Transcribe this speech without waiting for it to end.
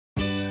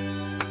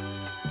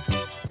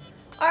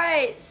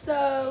Alright,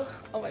 so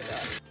oh my god.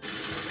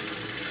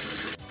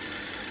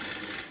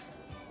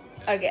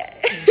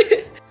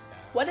 Okay.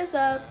 What is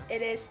up?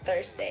 It is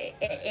Thursday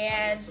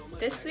and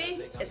this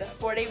week is a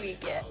 4-day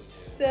weekend.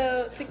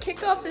 So to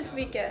kick off this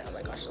weekend, oh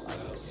my gosh, the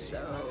lighting is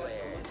so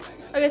weird.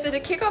 Okay, so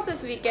to kick off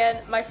this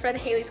weekend, my friend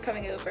Haley's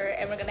coming over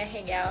and we're gonna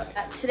hang out.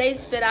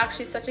 Today's been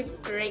actually such a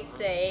great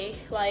day,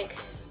 like,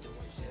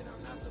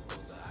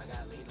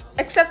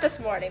 except this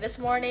morning. This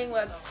morning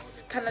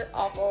was kind of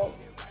awful,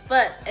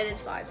 but it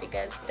is fine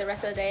because the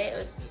rest of the day it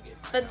was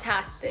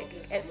fantastic.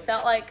 It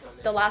felt like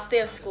the last day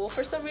of school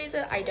for some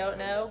reason, I don't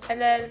know.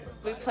 And then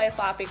we played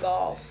flappy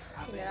golf.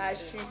 You know,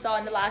 as you saw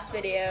in the last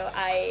video,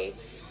 I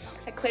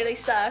clearly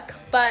suck,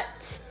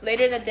 but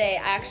later in the day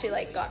I actually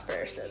like got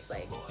first, so it's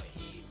like,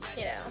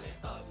 you know.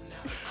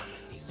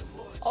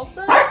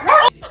 Also,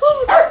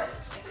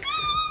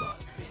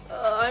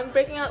 I'm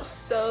breaking out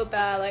so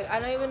bad, like I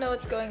don't even know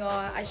what's going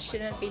on. I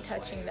shouldn't be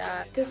touching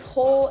that. This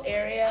whole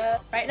area.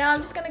 Right now I'm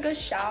just gonna go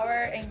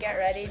shower and get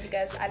ready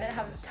because I didn't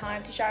have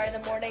time to shower in the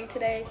morning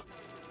today.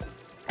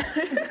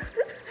 This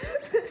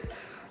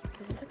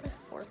is like my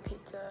 4th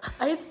pizza.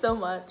 I ate so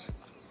much.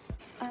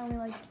 I only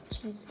like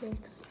cheese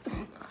sticks.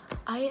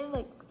 I ate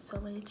like so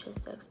many cheese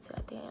sticks too.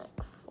 I think I ate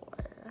like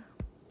 4.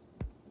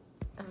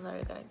 I'm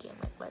literally gonna gain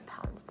like my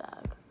pounds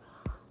back.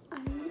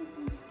 I need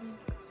 6.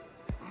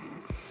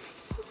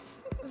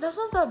 That's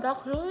not that bad. I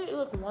could only eat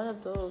like one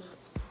of those.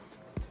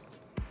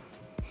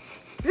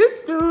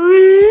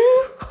 Victory!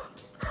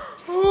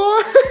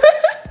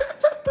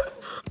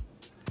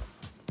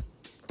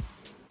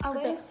 I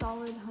weigh a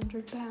solid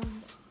 100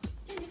 pounds.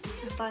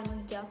 I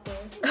finally got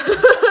there.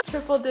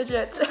 Triple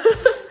digits. Did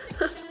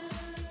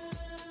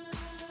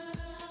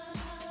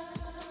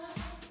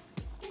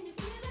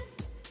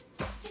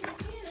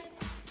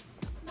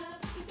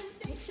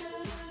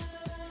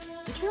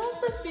you want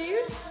the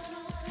food?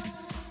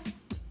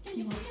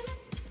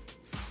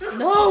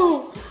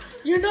 No!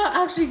 You're not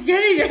actually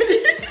getting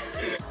any!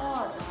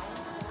 Oh,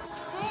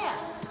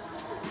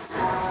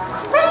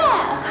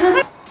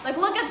 crap! Like,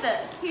 look at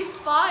this. He's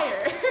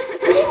fire.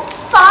 He's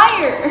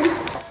fire!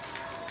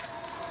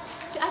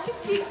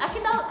 I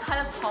can now kind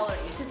of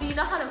tolerate you because you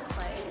know how to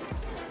play.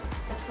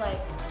 It's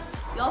like,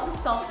 you also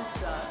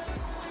self-destruct.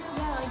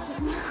 Yeah, like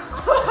just now.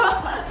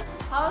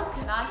 How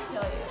can I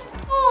kill you?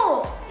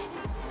 Oh!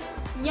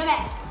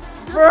 Yes!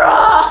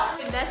 Bruh!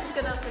 And Ness is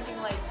gonna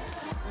freaking like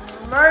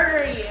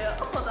murder you.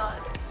 Hold on.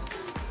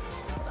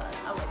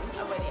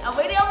 I'm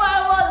waiting. Oh,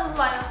 this is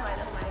mine.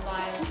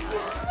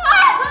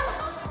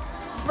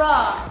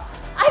 Bruh.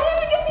 I didn't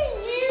even get to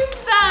use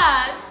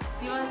that.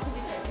 Do you want to change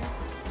your character?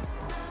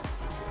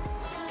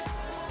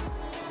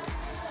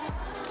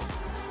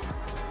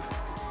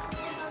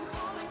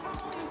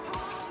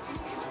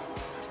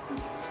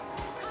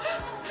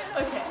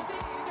 Okay.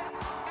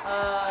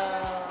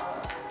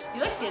 You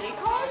like Diddy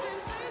cards?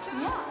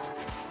 Yeah.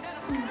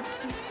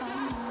 You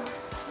found me.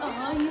 Oh,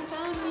 you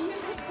found me. Is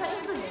that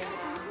your name?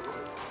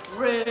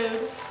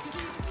 Rude.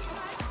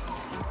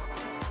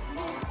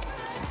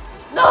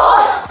 No!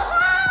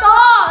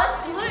 Stop!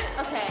 That's literally...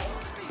 Okay.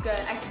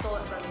 Good. I stole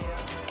it from you.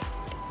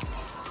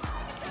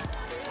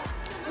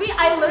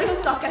 I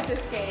literally suck at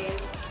this game.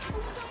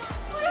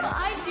 What am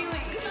I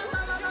doing?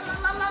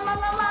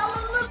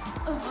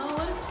 Oh,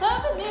 what's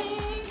happening?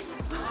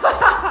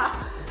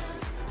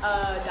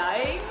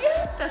 Dying?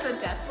 That's a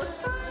death look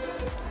sign?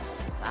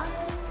 Bye.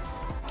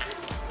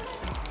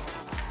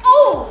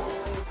 Oh!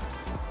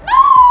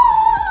 No!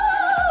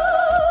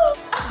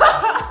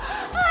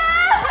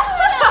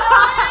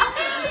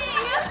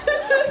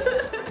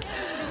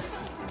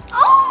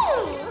 Oh!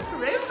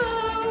 Rainbow!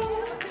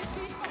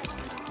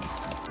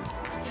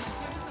 Yes!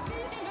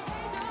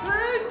 No!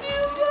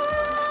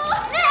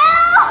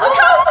 Look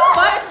how the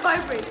fire's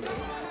vibrating.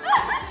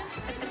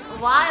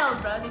 It's wild,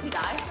 bro. Did you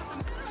die?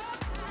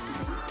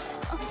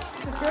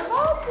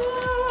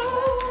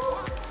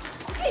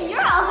 Okay,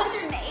 you're at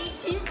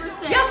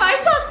 118%. Yeah, but I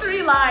saw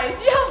 3 lives.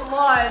 You have 1.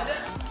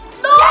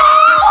 No!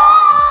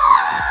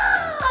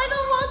 I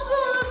don't want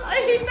this. I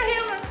hate the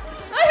hammer.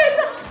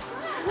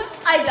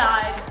 I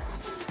died.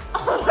 Oh,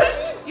 what are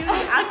you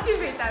doing?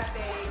 Activate that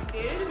thing,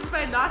 dude. If I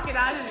knock it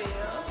out of you.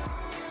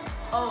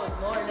 Oh,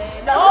 Lord.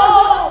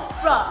 No!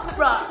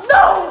 Bruh.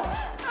 No!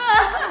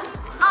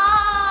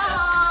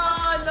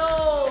 Ah, no.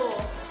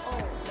 Oh,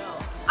 no.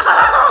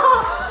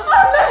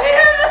 I'm the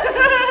hammer.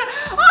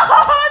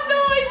 Oh, no,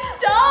 I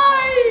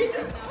died.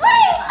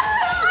 Wait.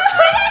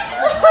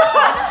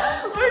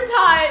 We're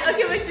tied.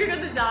 Okay, but you're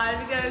gonna die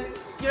because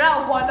you're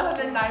at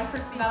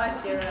 109%, now at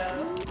 0.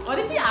 What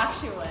if you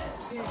actually win?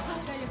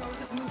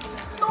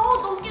 No,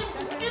 don't get it.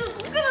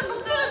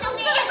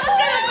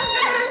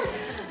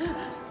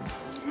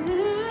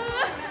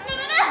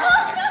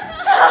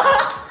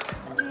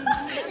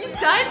 You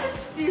died the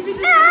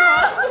stupidest thing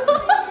possible.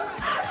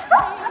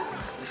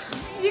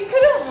 You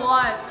could have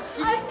won.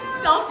 You just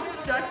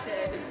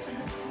self-destructed.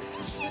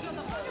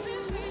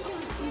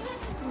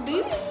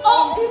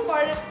 Oh, he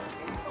farted.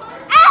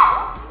 Ow!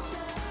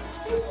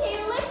 He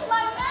licked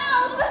my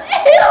mouth.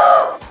 Ew!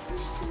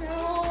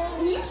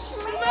 You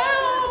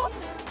smell.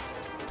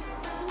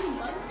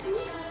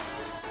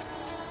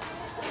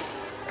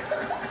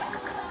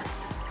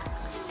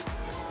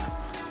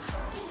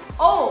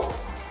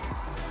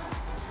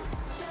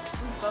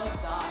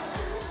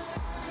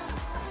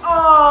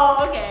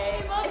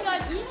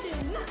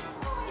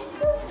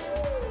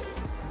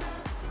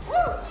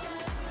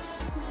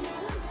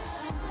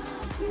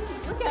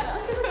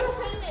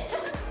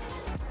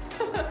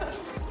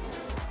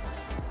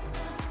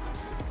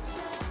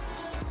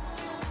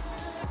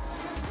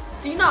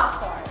 Do not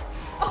fart.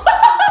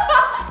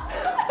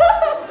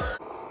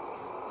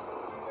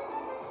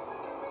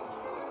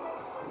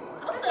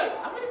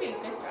 I'm gonna be a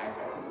good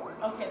driver.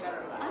 Okay,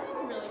 never mind. I'm a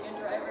really good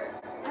driver.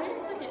 I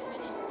just look at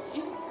mini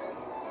dreams.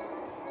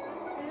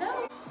 No.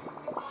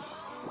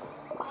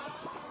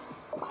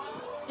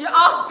 You're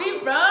offbeat,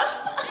 bruh.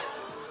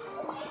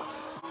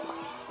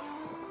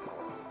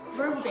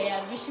 We're bad.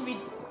 We should be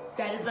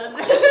better than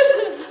this.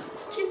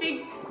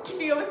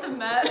 keeping up with the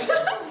met.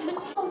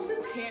 Oh, this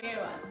is a period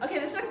one. Okay,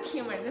 this is a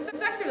humor. This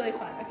is actually really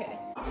fun. Okay.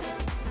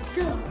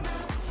 Go.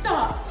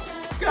 Stop.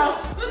 Go.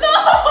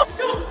 No.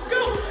 Go. Go.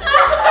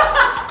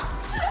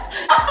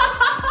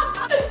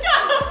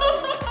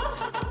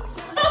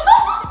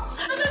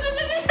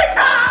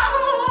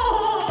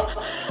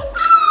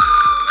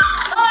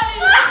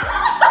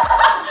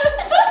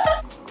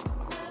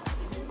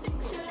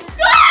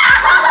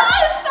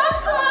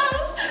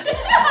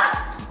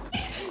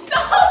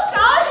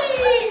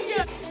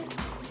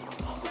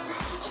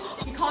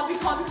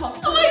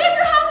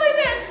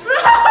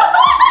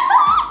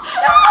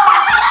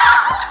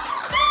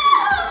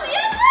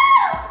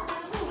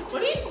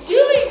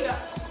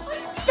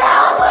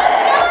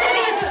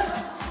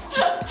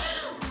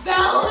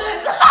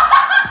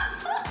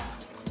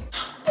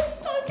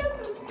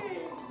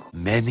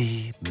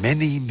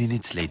 Many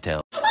minutes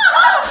later. We did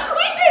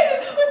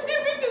it!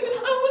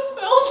 I almost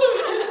fell to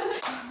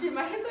it. Dude,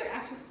 my hands are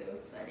actually so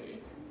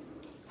sweaty.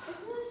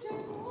 It's really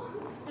stressful.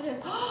 It is.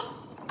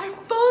 Our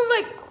phone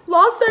like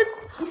lost it.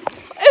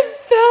 It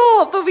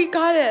fell, but we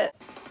got it.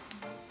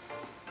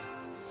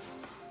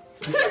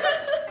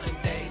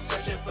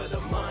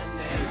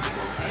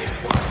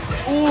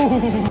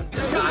 Oh,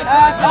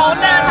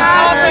 anav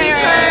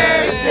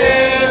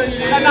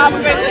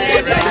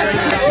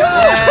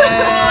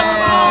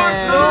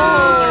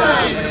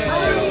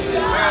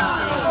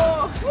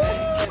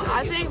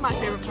I think my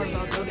favorite part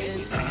about them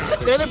is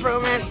they're the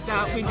bromance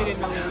that we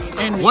didn't know we needed.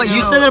 And what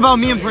you said that about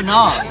me and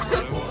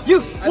Pranav?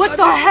 You, what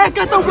the heck?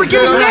 I thought we're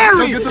getting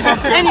married.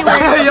 Anyway,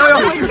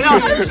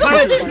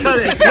 cut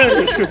it.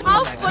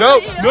 No.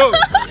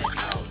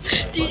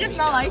 Do you just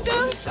not like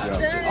them?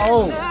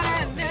 Oh.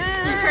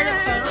 You heard it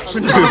first.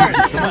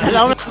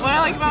 What I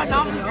like about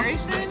Anav and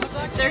Greyson,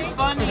 they're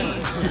funny.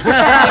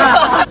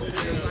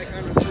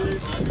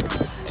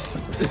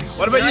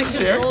 What about you,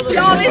 Chair? You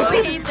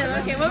obviously hate them.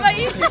 Okay, what about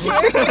you,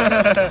 Chair?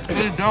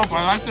 They're dope. I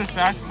like their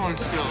saxophone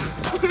skills.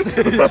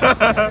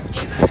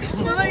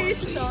 What about you,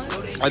 Sean?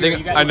 I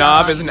think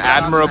Anav is an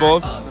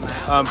admirable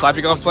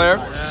flappy golf player,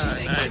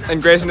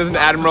 and Greyson is an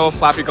admirable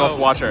flappy golf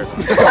watcher.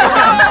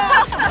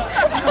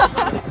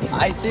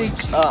 I think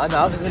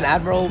Anav is an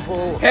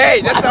admirable.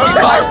 Hey, that's not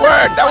my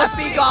word. That was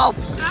flappy golf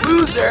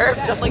loser,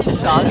 just like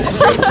Shashan. And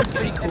Grayson's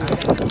pretty cool.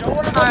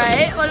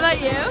 Alright, what about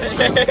you?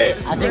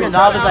 I think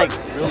Anav is like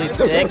really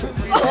thick.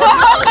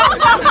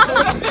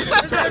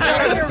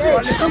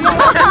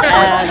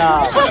 And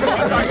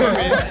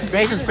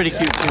Grayson's pretty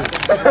cute too.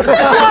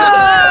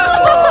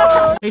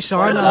 Hey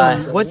Sean,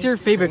 what's your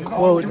favorite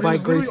quote by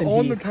Greyson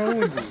Heath?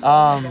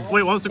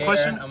 Wait, what was the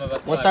question?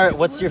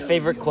 What's your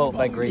favorite quote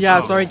by Greyson? Yeah,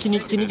 sorry, can you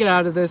get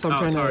out of this? I'm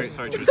trying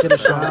to get a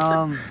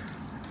shot.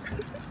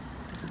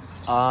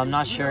 I'm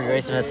not sure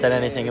Greyson has said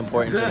anything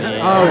important to me.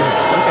 Oh, okay,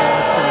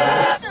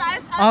 that's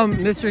pretty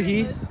good. Mr.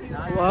 Heath,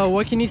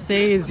 what can you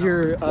say is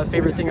your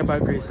favorite thing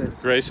about Greyson?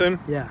 Greyson?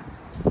 Yeah.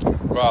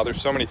 Wow, there's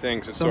so many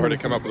things. It's so hard to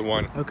come up with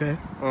one. Okay.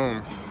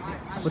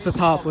 What's the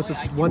top? What's the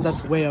one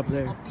that's way up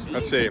there?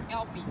 Let's see.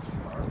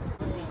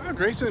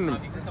 Greyson,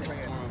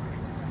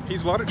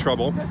 he's a lot of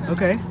trouble.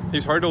 Okay.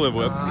 He's hard to live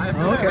with.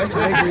 Oh, okay,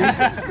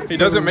 I agree. He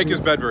doesn't make his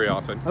bed very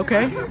often.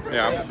 Okay.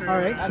 Yeah. All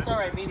right. That's all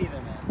right, me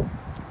neither, man.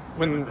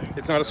 When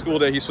it's not a school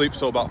day, he sleeps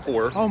till about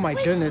 4. Oh my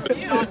goodness.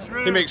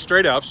 He makes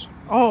straight F's.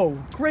 Oh,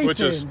 Greyson.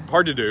 Which is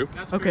hard to do.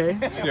 Okay.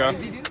 Yeah.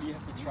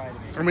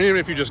 I mean, even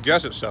if you just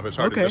guess at stuff, it's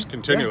hard to just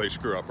continually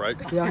screw up, right?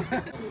 Yeah.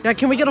 Yeah,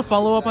 can we get a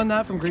follow-up on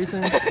that from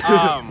Greyson?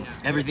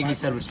 Everything he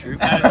said was true.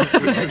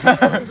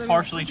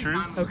 Partially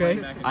true.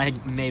 Okay. I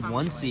made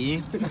 1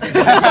 C.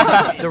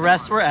 The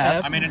rest were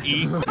F's. I made an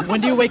E.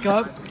 When do you wake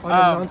up on a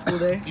non-school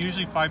day?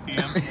 Usually 5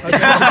 p.m. Okay.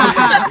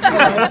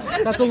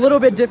 That's a little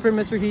bit different,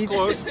 Mr. Heath.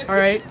 Close. All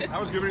right. I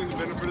was giving him the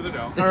benefit of the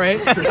doubt. All right.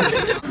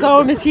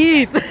 So, Miss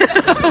Heath.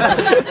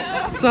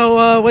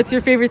 So, what's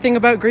your favorite thing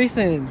about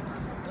Greyson?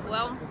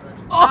 Well,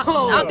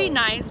 I'll be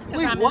nice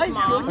because I'm his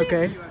mom.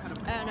 Okay.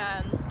 And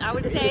I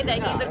would say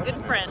that he's a good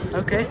friend.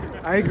 Okay.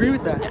 I agree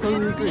with that.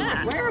 Totally agree.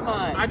 Yeah. Where am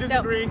I? I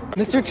disagree.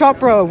 Mr.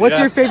 Chopra, what's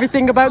your favorite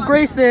thing about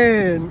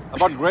Greyson?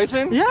 About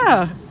Greyson?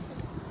 Yeah.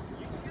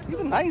 He's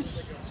a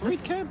nice,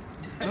 sweet kid.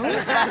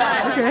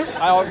 Okay.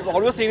 I've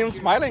always seen him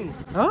smiling.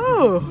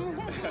 Oh.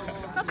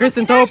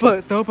 Greyson, throw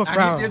up a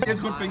frown. He gets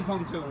good ping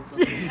pong too.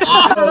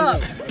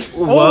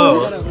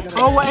 Whoa.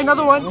 Oh,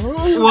 another one.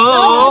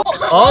 Whoa.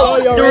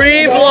 Oh,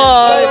 3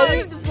 blocks.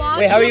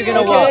 Wait, how are you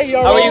gonna walk?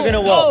 How are you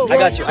gonna walk? I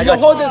got you. I got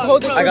you.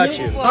 Hold this. I got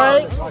you. All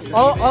right.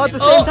 All at the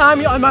same time.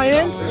 Am I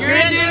in? You're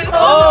in, dude.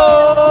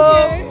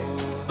 Oh.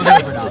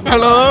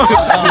 Hello.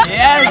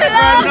 Yes,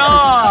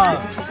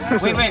 Pranav.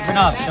 Wait,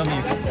 Pranav, show me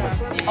your pencil.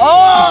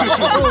 Oh!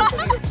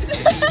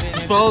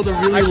 Just follow the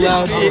really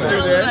loud noise.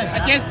 I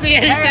can't see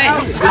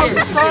anything. How's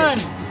the sun?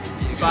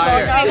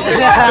 Fire.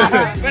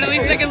 But at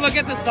least I can look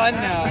at the sun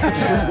now.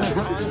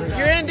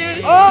 You're in,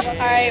 dude.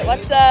 Alright,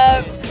 what's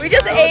up? We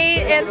just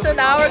ate, and so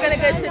now we're gonna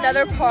go to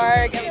another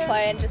park and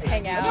play and just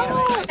hang out.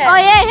 Oh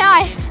yeah,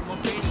 hi.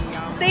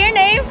 Say your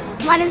name.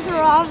 My name's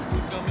Rob.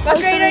 What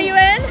grade are you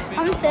in?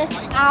 I'm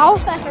 5th. Ow,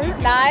 that hurt.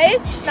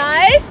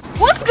 Nice.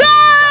 What's good?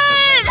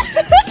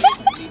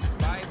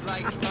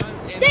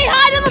 Say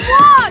hi to the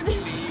vlog.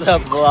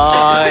 Sup,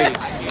 vlog?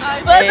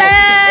 What's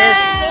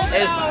up?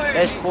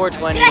 It's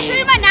 4:20. Can I show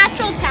you my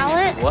natural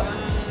talent? What?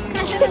 Can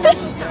I show you my...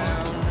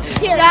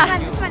 Here,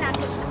 this is my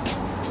natural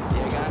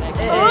talent.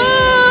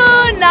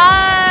 Ooh,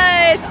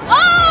 nice.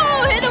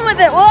 Oh, hit him with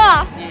it.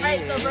 Whoa.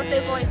 Alright, so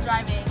birthday boy's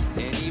driving.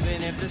 We're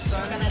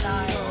gonna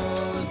die.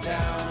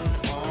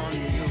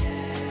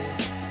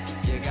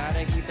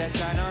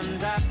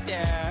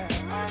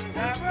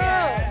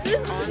 Bro,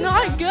 this is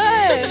not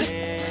good.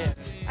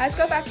 I just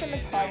got back from the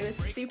party. It was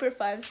super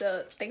fun,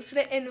 so thanks for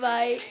the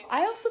invite.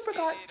 I also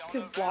forgot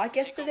to vlog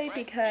yesterday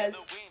because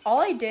all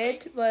I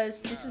did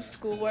was do some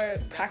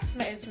schoolwork, practice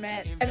my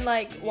instrument, and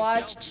like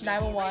watch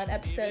 911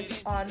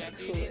 episodes on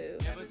Hulu.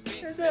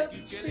 It was a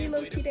pretty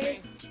low-key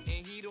day.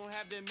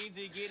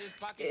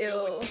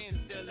 Ew.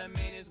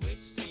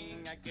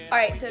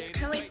 Alright, so it's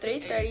currently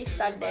 3:30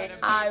 Sunday.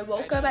 I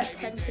woke up at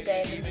 10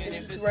 today and been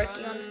just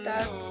working on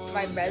stuff,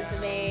 my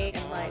resume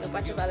and like a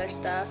bunch of other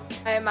stuff.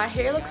 And my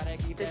hair looks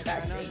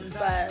disgusting,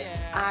 but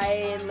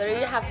I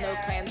literally have no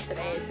plans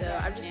today, so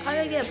I'm just probably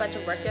gonna get a bunch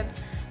of work done.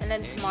 And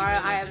then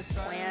tomorrow I have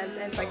plans,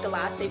 and it's like the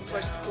last day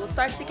before school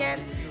starts again.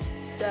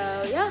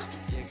 So yeah.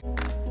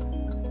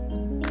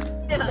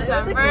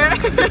 November.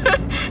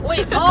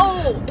 Wait,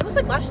 oh, it was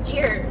like last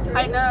year.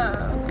 I know.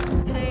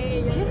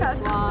 Hey, you have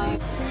something.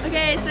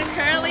 Okay, so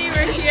currently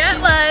we're here at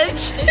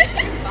lunch.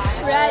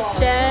 We're at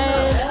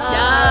Jen.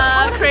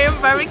 Yeah, Korean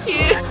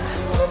barbecue.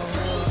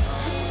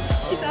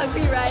 She's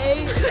ugly,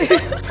 right?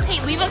 Hey,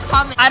 leave a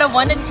comment. Out of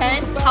 1 to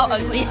 10, how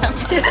ugly am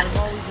I?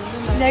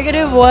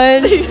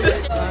 -1.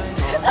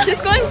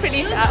 She's going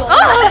pretty fast.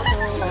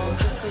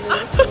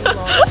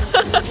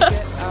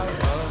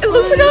 It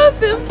looks like I have a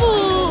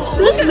pimple.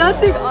 There's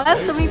nothing on. I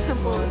have so many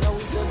pimples.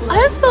 I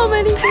have so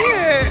many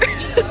here.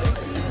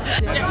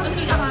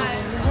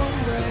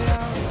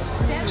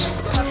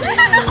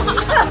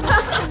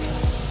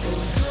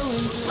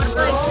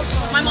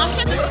 My mom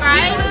can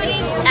subscribe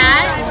at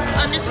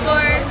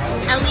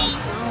 _Ellie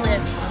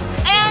Live.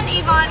 And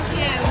Yvonne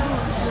Kim.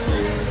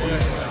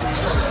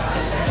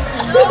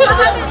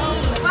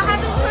 What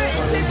happened to her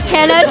interview?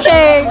 Hannah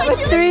Chang with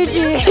 3G.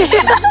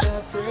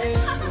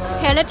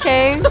 Hannah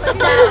Chang.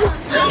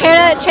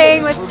 Hannah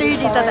Chang with 3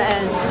 G's at the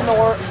end. You know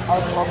where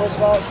our combo's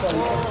about, so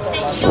you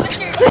can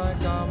step back.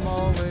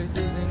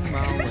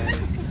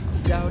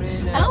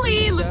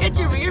 Ellie, look at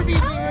your rear view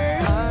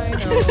mirror.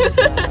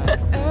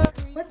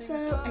 What's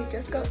up? I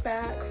just got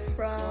back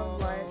from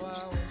lunch.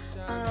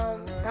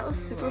 That was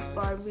super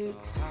fun. We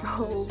ate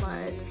so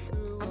much.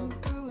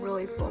 I'm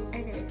really full.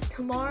 Anyway,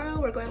 tomorrow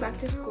we're going back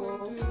to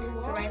school.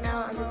 So right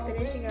now I'm just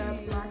finishing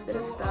up the last bit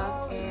of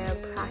stuff and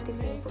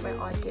practicing for my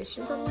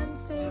auditions on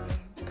Wednesday.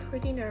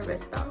 Pretty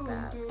nervous about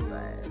that,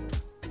 but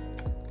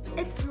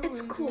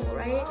it's cool,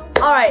 right?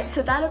 Alright,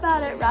 so that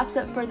about it wraps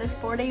up for this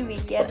 4-day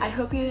weekend. I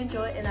hope you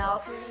enjoy it, and I'll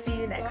see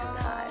you next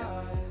time.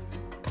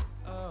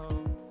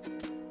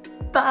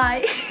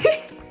 Bye.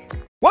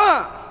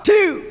 1,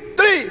 2,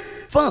 3,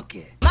 funk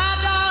it.